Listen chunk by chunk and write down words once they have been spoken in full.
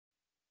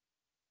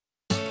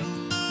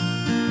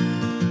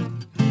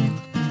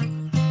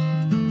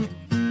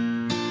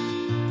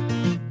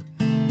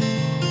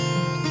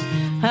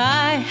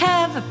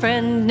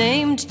friend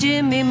named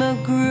Jimmy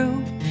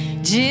Magroo.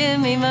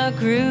 Jimmy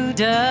Magroo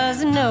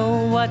doesn't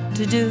know what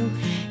to do.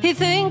 He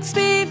thinks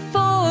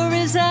before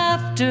is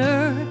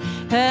after,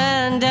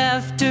 and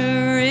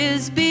after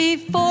is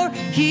before.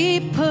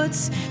 He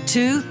puts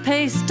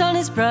toothpaste on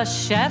his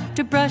brush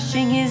after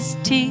brushing his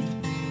teeth.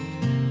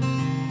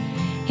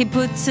 He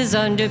puts his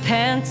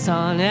underpants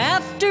on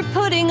after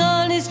putting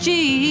on his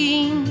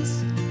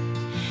jeans.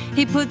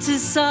 He puts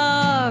his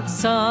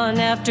socks on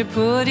after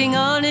putting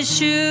on his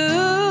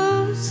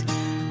shoes.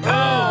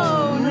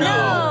 Oh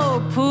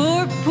no!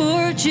 Poor,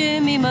 poor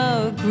Jimmy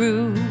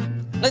Magroo.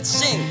 Let's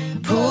sing.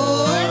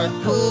 Poor,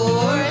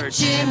 poor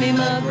Jimmy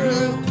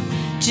Magroo.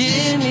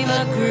 Jimmy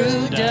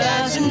Magroo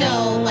doesn't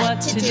know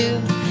what to do.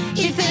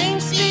 He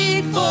thinks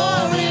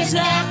before is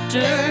after,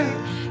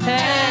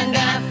 and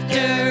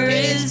after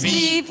is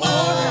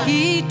before.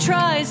 He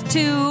tries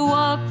to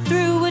walk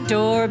through a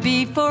door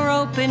before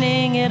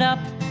opening it up.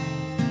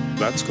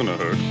 That's gonna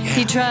hurt.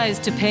 He tries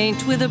to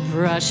paint with a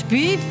brush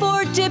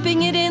before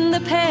dipping it in the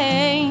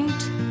paint.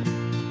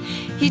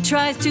 He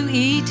tries to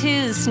eat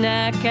his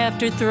snack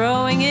after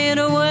throwing it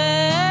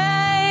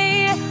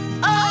away.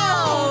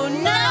 Oh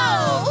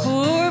no!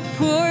 Poor,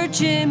 poor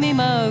Jimmy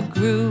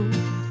Magroo.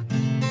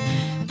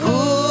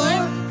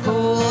 Poor,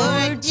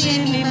 poor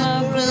Jimmy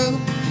Magroo.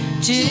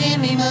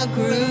 Jimmy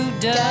Magroo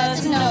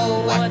doesn't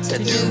know what to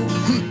do.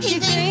 He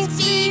thinks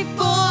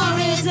before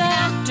is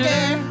after,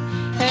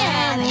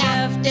 and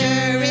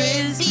after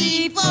is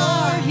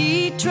before.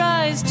 He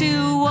tries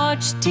to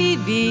watch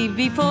TV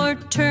before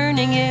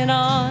turning it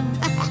on.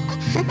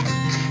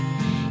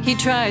 He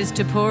tries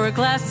to pour a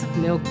glass of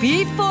milk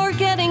before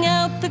getting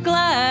out the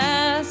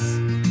glass.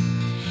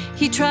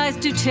 He tries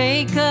to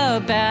take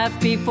a bath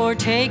before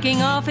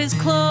taking off his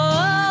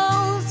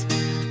clothes.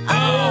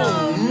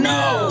 Oh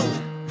no!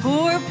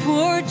 Poor,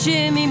 poor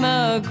Jimmy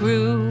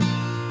Magroo.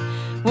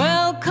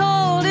 Well,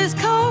 cold is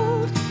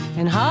cold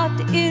and hot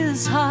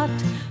is hot.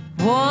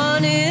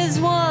 One is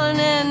one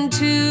and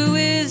two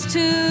is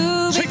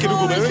two. Shake it,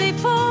 Before is Huckleberry.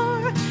 before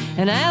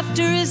and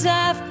after is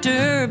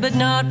after, but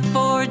not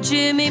for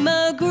Jimmy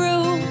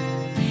Magroo.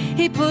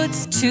 He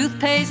puts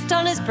toothpaste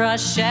on his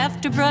brush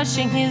after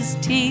brushing his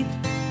teeth.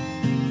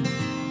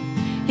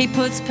 He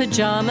puts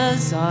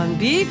pajamas on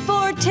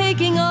before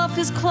taking off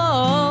his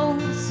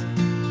clothes.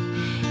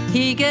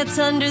 He gets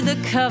under the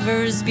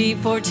covers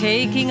before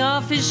taking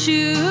off his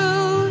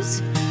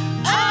shoes.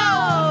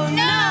 Oh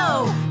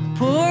no!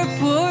 Poor,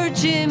 poor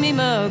Jimmy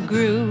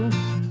Magroo.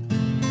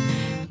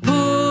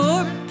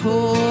 Poor,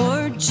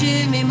 poor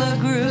Jimmy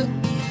Magroo.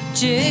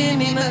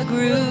 Jimmy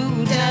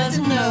Magroo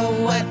doesn't know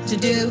what to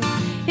do.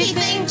 He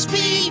thinks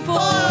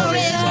before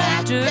is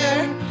after,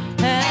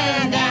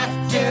 and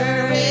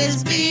after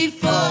is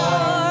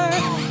before.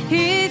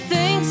 He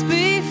thinks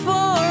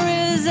before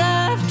is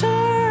after,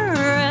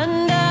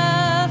 and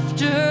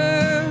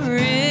after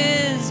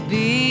is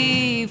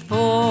before.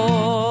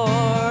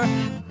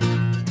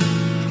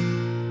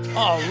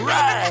 All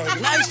right.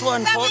 Nice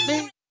one,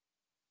 Courtney.